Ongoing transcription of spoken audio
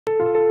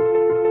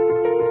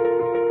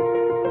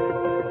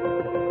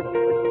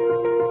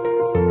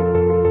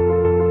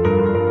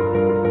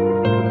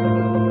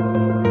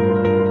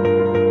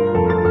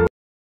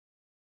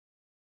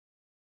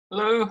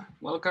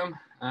welcome.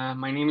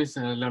 My name is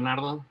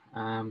Leonardo.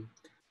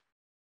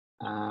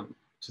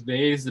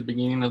 Today is the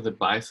beginning of the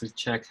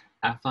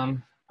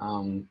BiocCheck-a-thon.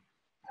 In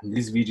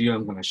this video,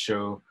 I'm going to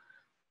show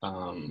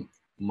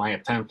my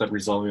attempt at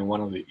resolving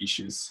one of the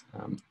issues,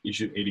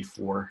 issue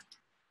 84.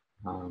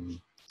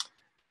 If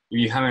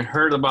you haven't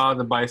heard about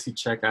the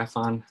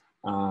BiocCheck-a-thon,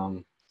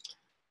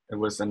 it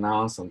was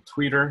announced on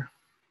Twitter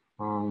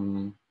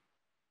by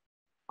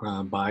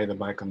the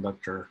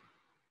Bioconductor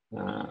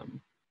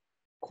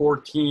core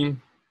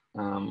team.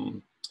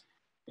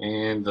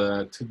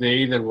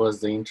 Today there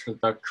was the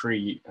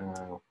introductory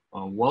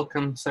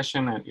welcome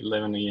session at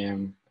 11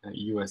 a.m.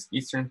 US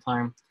Eastern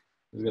time.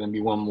 There's going to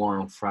be one more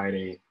on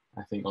Friday,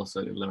 I think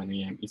also at 11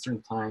 a.m.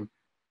 Eastern time.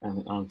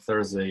 And on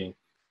Thursday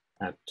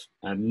at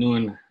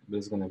noon,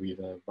 there's going to be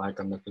the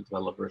Bioconductor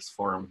Developers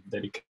Forum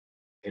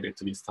dedicated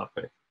to this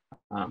topic.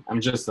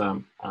 I'm just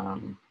part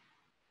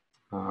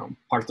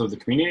of the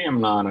community.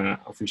 I'm not an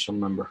official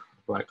member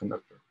of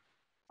Bioconductor.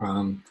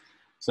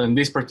 So in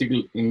this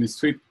tweet,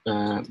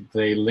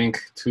 they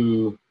link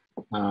to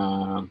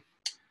a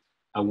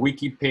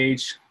wiki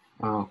page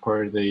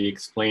where they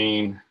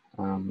explain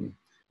the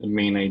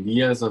main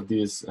ideas of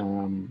this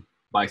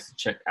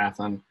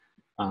BiocCheck-a-thon,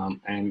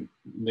 and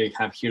they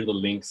have here the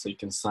link so you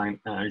can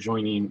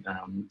join in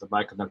the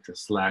Bioconductor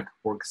Slack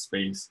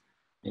workspace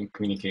and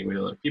communicate with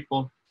other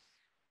people.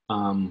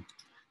 One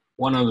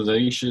of the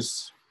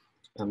issues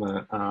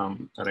that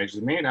I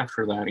just made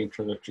after that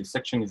introductory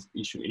section is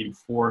issue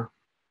 84.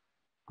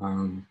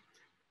 The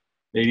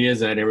idea is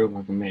that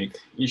everyone can make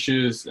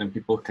issues and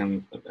people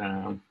can,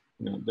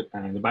 the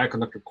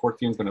Bioconductor core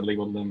team is going to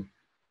label them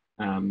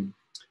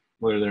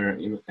whether they're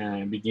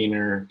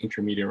beginner,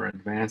 intermediate, or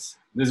advanced.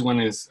 This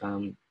one is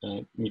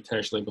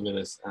Mitesh labeled it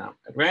as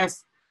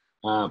advanced,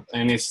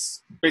 and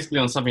it's basically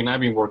on something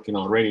I've been working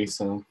already.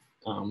 So,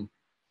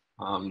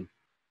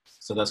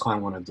 so that's why I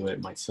want to do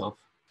it myself.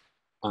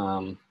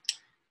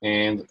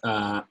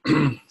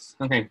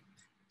 Okay.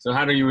 So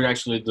how do you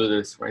actually do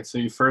this, right? So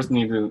you first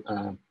need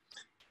to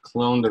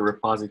clone the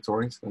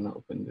repository. So I'm gonna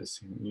open this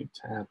in a new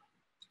tab.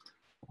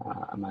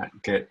 I'm at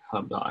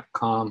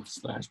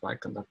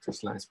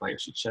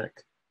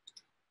github.com/bioconductor/BiocCheck.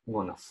 I'm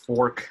gonna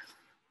fork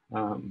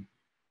the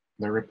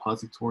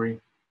repository.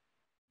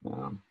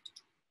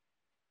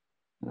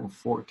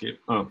 Fork it.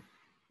 Oh,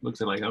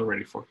 looks like I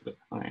already forked it.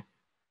 Okay.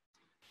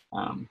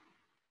 I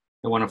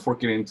want to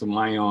fork it into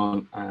my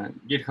own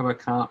GitHub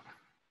account.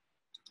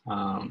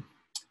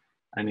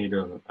 I need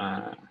to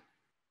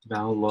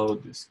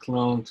download this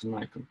clone to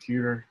my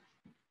computer.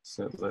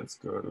 So let's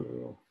go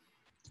to,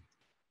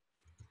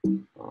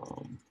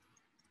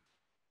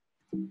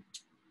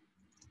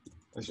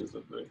 let's just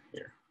do it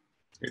here.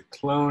 Git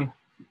clone.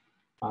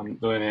 I'm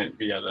doing it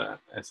via the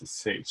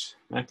SSH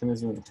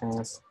mechanism it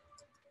has.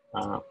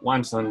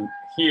 Once I'm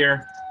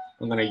here,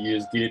 I'm gonna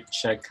use git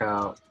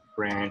checkout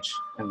branch,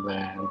 and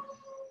then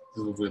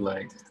this will be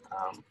like,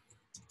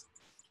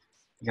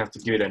 you have to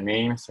give it a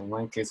name. So in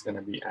my case, it's going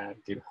to be at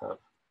GitHub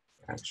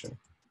action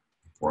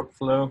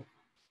workflow.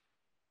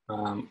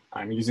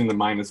 I'm using the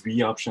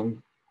 -v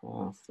option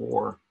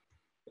for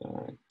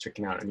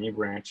checking out a new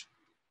branch.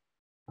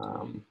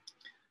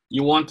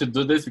 You want to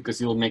do this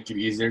because it will make it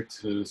easier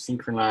to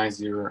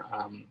synchronize your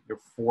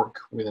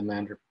fork with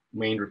the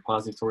main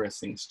repository as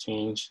things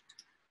change.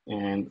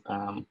 And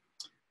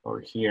over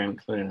here, I'm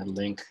including a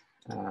link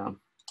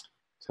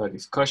to a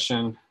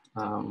discussion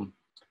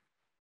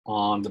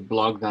on the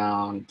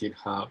Blogdown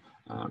GitHub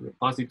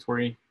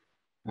repository,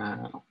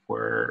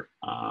 where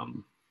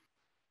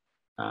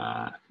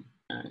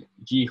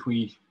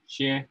Jihui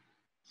Xie,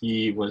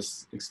 he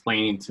was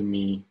explaining to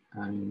me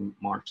in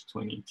March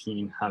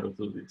 2018 how to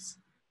do this.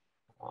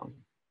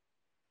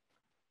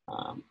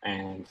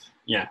 And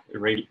yeah,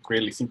 it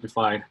greatly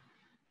simplified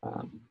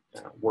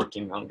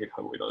working on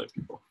GitHub with other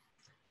people.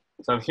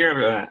 So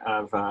here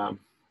I've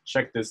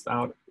checked this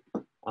out.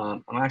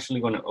 I'm actually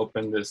going to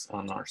open this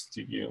on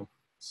RStudio.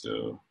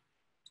 So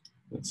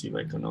let's see if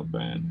I can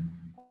open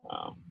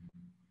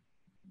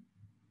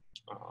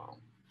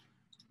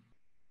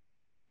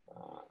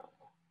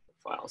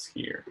files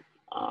here.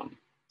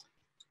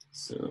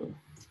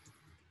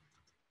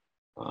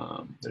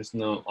 There's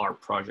no R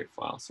project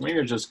file. So maybe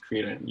I'll just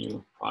create a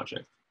new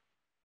project.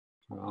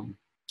 Let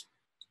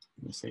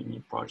me say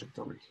new project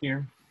over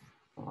here.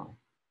 I'm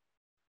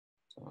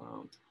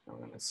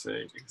going to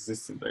say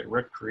existing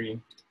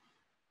directory.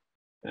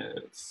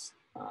 It's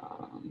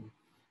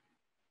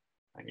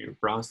I need to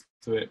browse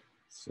to it,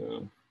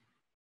 so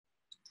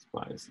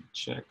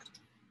BiocCheck.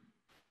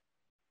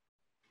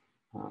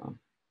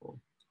 We'll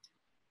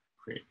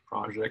create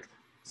project.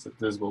 So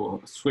this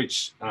will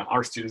switch.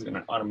 RStudio is going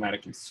to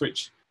automatically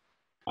switch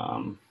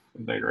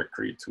the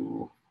directory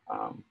to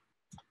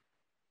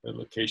the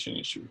location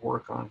you should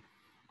work on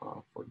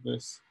for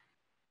this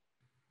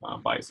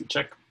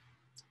BiocCheck.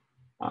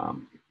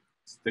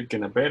 It's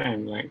taking a bit,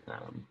 and like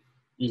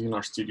using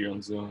RStudio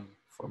on Zoom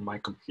for my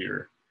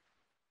computer.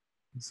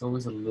 It's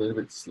always a little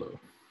bit slow,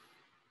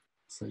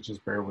 so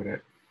just bear with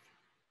it.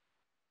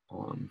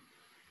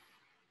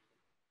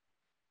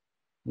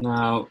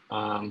 Now,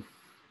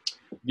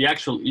 the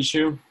actual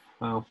issue,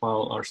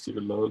 while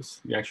RStudio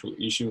loads, the actual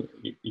issue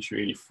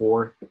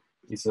 84,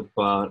 is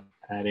about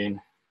adding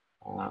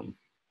a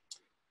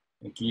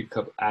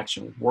GitHub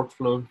action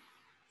workflow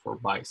for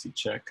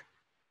BiocCheck.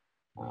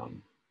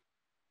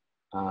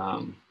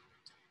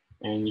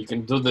 And you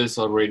can do this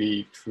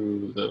already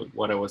through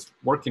what I was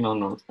working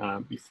on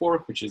before,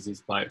 which is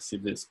this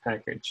BiocCheck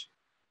package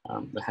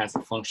that has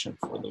a function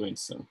for doing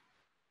so.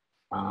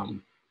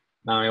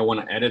 Now I want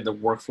to edit the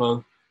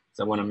workflow,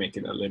 so I want to make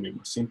it a little bit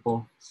more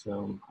simple.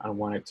 So I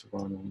want it to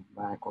run on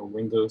Mac or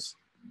Windows.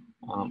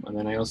 And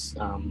then I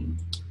also,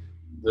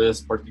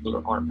 this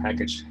particular R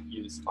package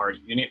uses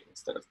RUnit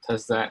instead of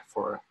test.dat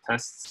for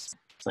tests.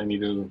 So I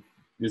need to,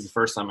 this is the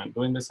first time I'm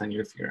doing this, I need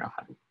to figure out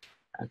how to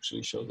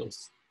actually show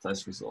those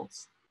test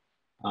results.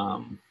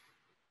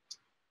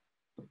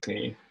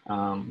 Okay,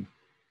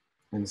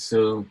 and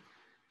so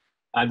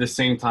at the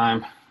same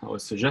time, I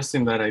was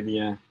suggesting that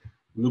idea.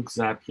 Luke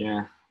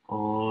Zapier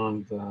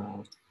on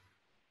the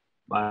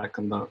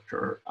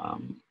Bioconductor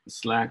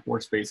Slack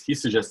workspace, he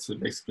suggested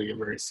basically a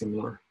very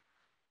similar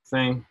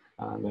thing.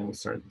 And then we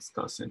started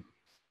discussing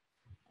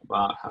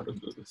about how to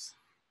do this.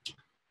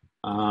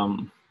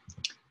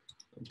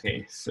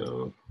 Okay,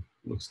 so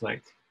looks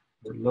like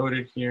we're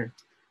loaded here.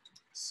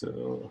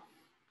 So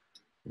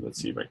let's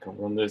see if I can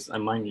run this. I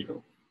might need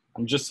to,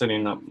 I'm just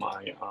setting up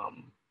my,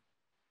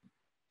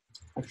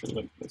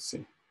 actually, let's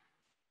see.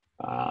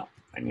 I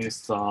need to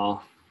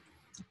install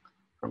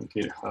from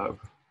GitHub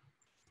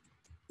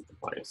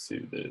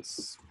BiocCheck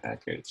this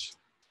package.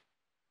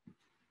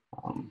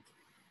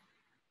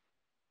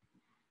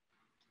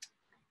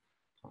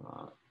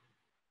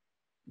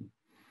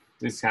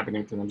 This is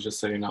happening because I'm just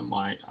setting up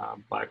my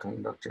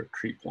Bioconductor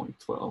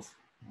 3.12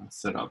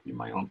 setup in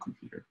my own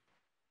computer.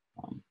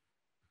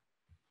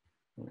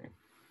 Okay.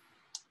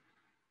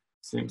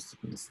 Seems to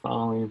be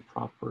installing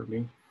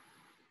properly.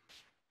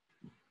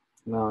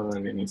 Now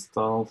that it's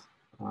installed,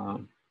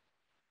 I'm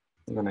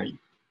gonna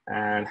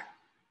add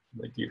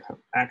the GitHub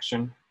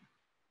action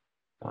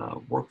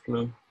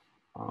workflow.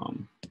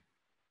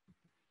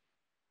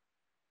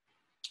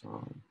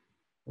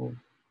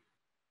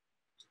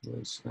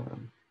 Let's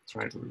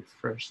try to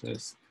refresh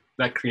this.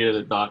 That created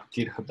a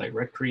 .github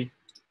directory.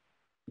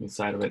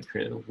 Inside of it,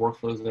 created a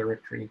workflows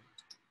directory.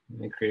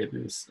 And then created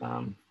this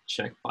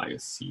check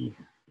BiocCheck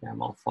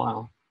YAML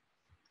file.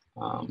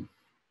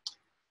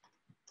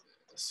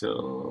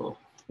 So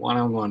what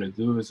I'm going to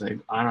do is I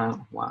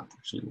don't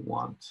actually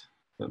want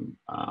the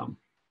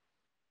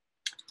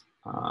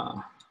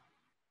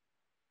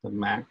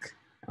Mac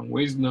and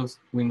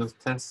Windows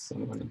tests. So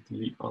I'm going to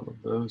delete all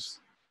of those.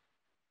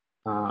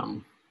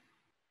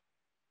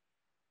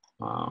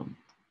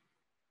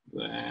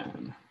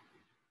 Then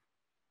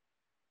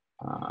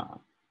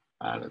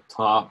at the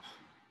top,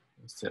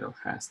 instead of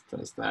has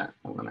test that,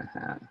 I'm going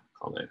to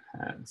call it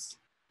has.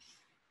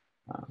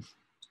 I'm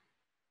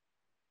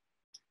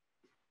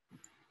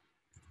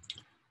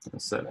going to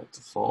set it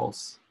to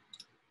false.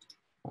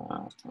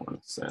 I'm going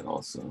to set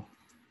also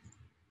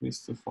this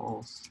to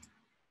false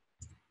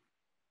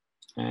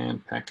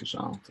and package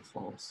on to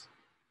false.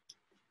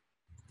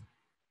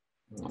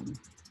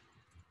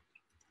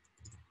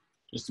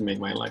 Just to make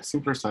my life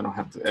simpler so I don't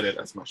have to edit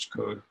as much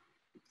code.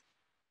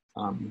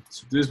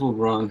 So this will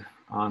run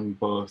on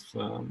both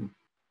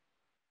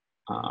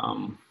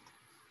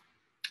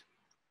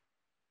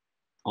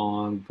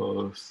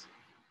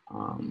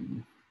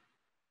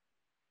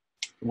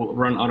will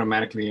run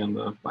automatically on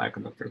the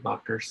Bioconductor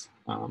doctors.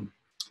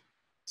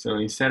 So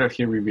instead of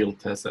here reveal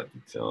test.dat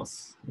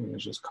details, I'm gonna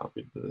just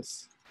copy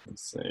this and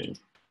say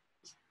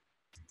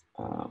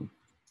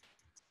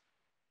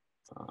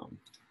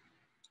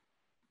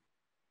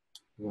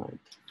like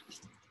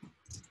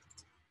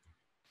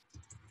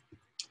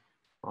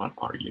run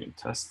our unit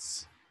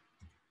tests.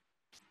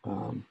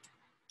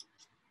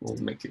 We'll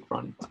make it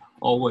run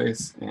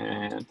always,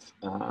 and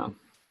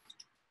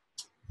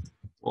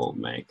we'll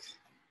make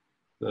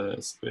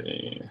this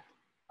be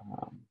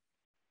a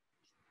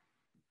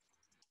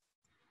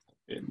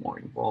bit more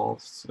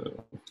involved.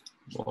 So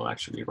we'll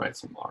actually write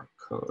some R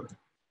code.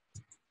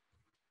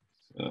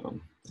 So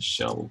the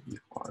shell will be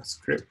our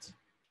script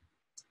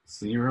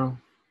 0.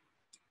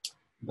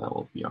 That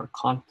will be our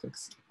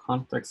context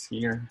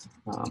here.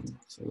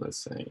 So let's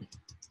say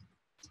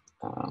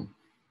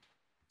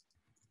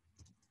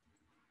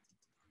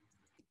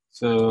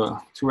so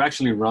to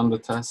actually run the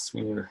tests,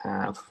 we need to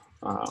have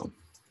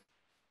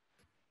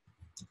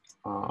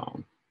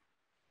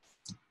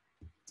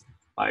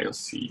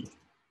BiocCheck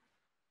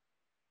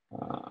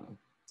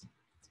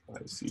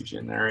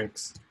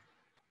generics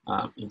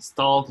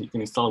installed. You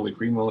can install with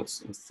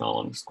remotes,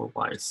 install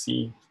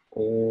 _BiocCheck,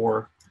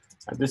 or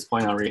at this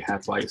point I already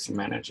have BiocCheck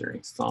manager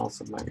installed,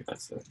 so maybe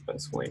that's the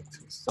best way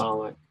to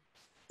install it.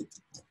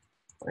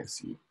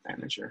 BiocCheck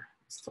manager,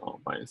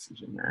 install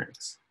BiocCheck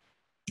generics.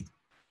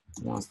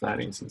 Once that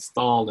is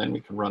installed, then we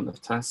can run the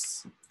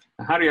tests.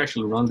 Now, how do you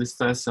actually run this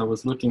test? I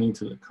was looking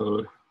into the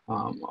code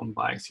on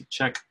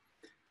BiocCheck.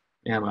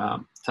 You have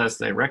a test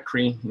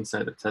directory.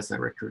 Inside the test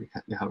directory,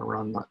 you have a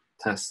run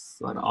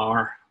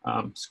tests.r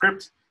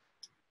script,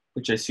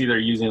 which I see they're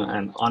using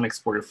an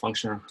unexported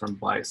function from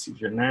BiocC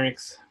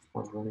generics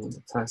for running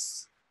the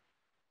tests.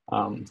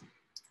 I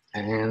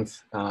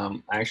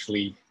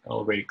actually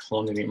already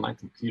cloned it in my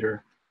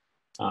computer.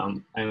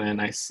 And then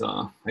I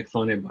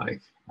cloned it by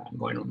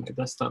going on my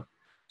desktop,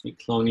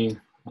 cloning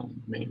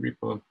main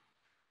repo,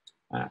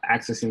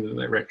 accessing the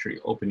directory,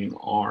 opening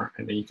R,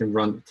 and then you can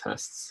run the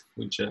tests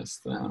with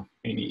just without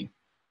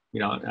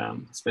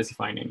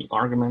specifying any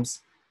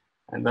arguments.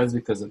 And that's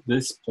because at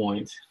this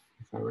point,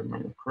 if I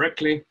remember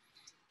correctly,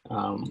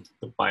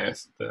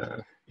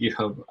 the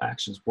GitHub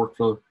Actions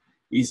workflow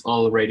is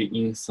already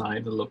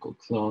inside the local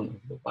clone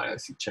of the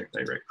BiocCheck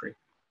directory.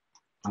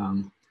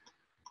 And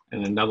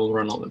then that will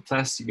run all the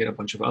tests. You get a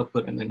bunch of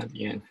output, and then at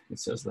the end, it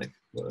says like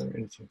whether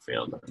anything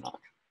failed or not.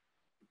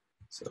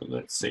 So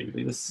let's save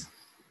this.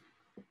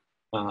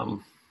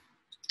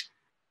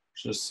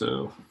 Just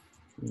so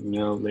we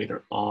know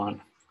later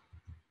on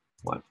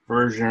what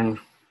version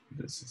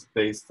this is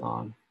based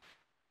on.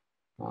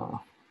 Over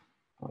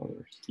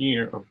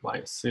here of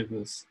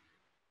BiocCheck.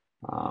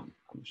 I'm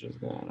just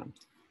gonna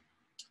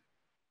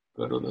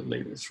go to the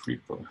latest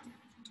repo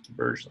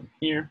version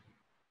here.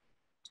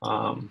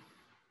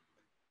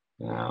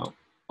 Now,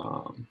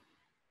 go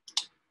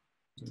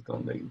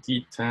on the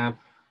Git tab.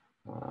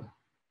 I'm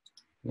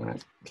gonna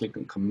click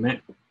on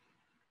commit.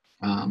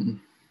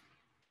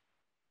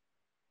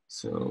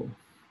 So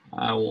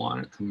I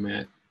want to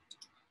commit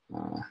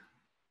the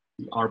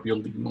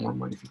RBL ignore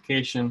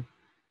modification,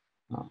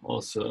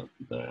 also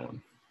the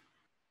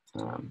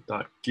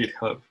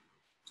 .github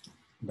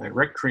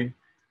directory,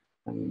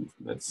 and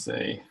let's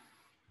say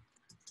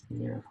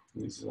here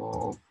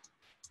resolve.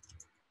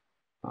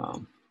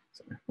 Sorry,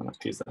 I'm gonna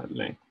paste that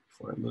link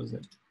before I lose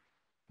it.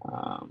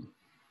 I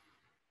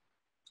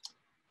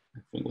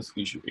think it was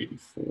issue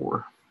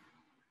 84.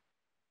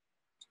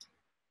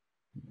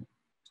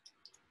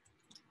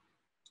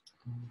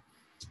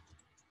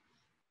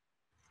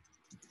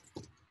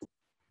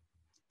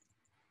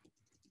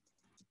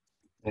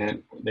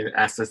 And they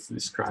asked us to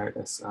describe it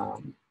as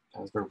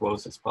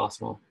verbose as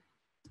possible.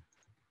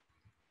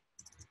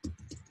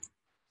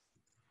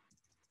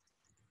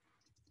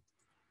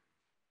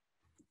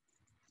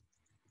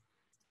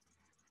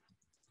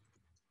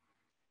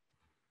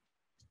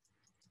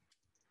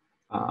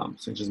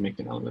 So just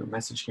making a little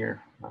message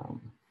here.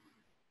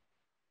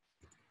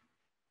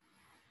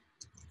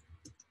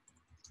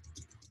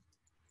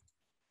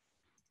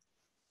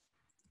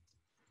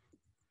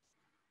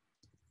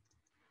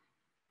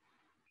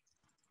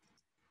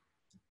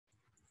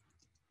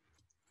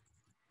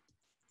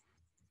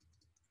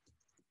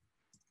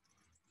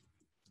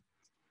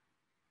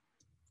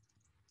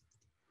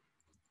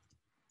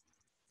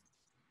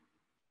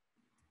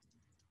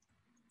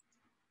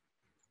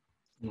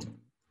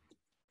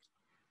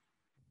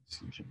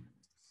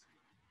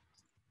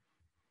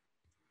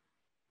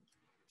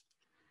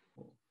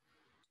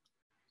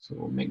 So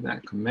we'll make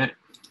that commit.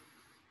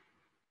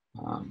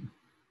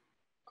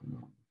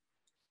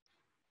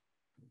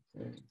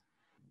 Okay.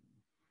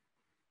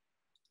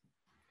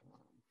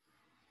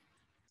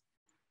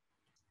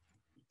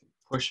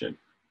 Push it.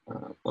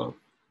 Well,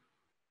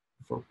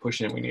 before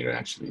pushing, we need to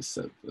actually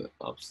set the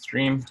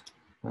upstream.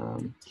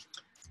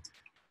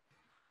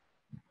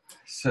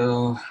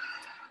 So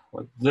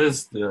what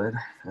this did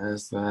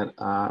is that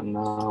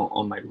now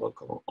on my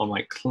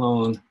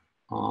clone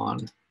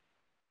on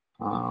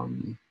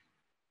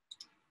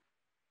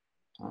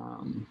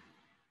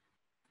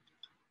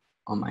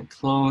my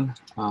clone,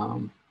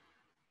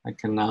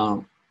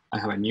 I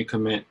have a new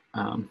commit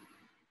on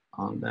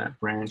that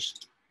branch.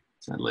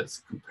 So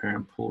let's compare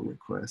and pull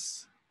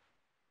requests.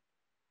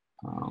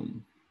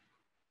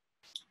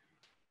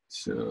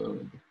 So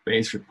the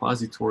base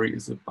repository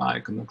is a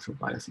bioconductor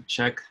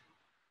BiocCheck.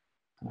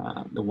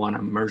 The one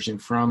I'm merging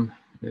from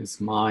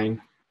is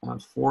mine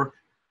fork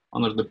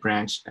under the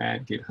branch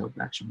add GitHub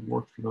action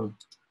workflow.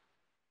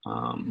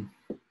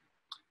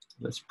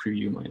 Let's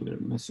preview my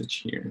little message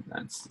here.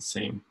 That's the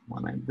same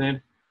one I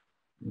did.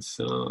 And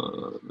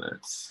so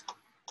let's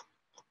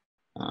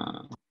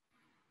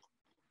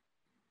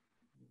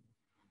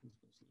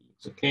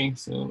okay.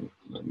 So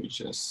let me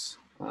just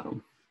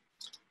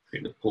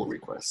create a pull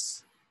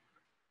request.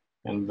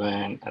 And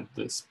then at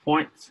this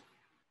point,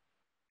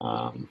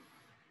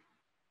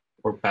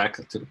 we're back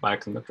to the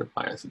bioconductor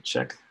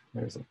BiocCheck.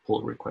 There's a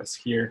pull request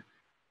here,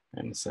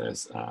 and it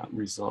says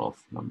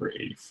resolve number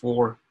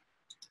 84.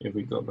 If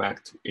we go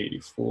back to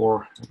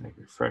 84 and I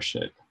refresh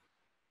it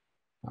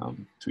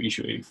to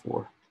issue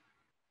 84,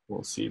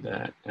 we'll see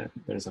that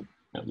there's a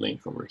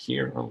link over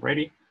here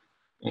already.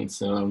 And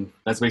so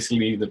that's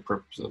basically the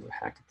purpose of the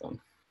hackathon.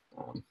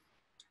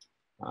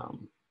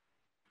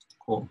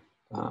 Cool.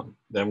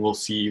 Then we'll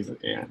see,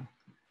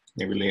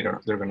 maybe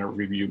later, they're gonna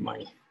review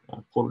my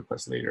pull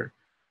request later,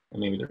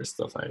 and maybe there's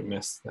stuff I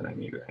missed that I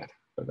need to add,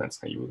 but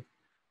that's how you would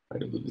try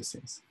to do these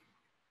things.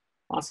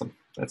 Awesome,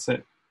 that's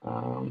it.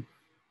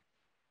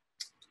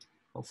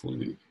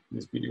 Hopefully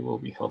this video will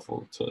be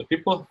helpful to the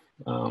people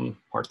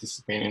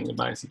participating in the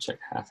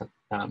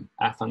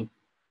BiocCheck-a-thon.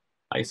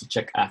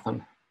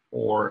 BiocCheck-a-thon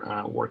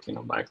or working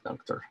on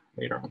BioDoctor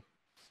later on.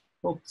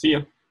 Well, see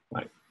you.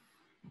 Bye.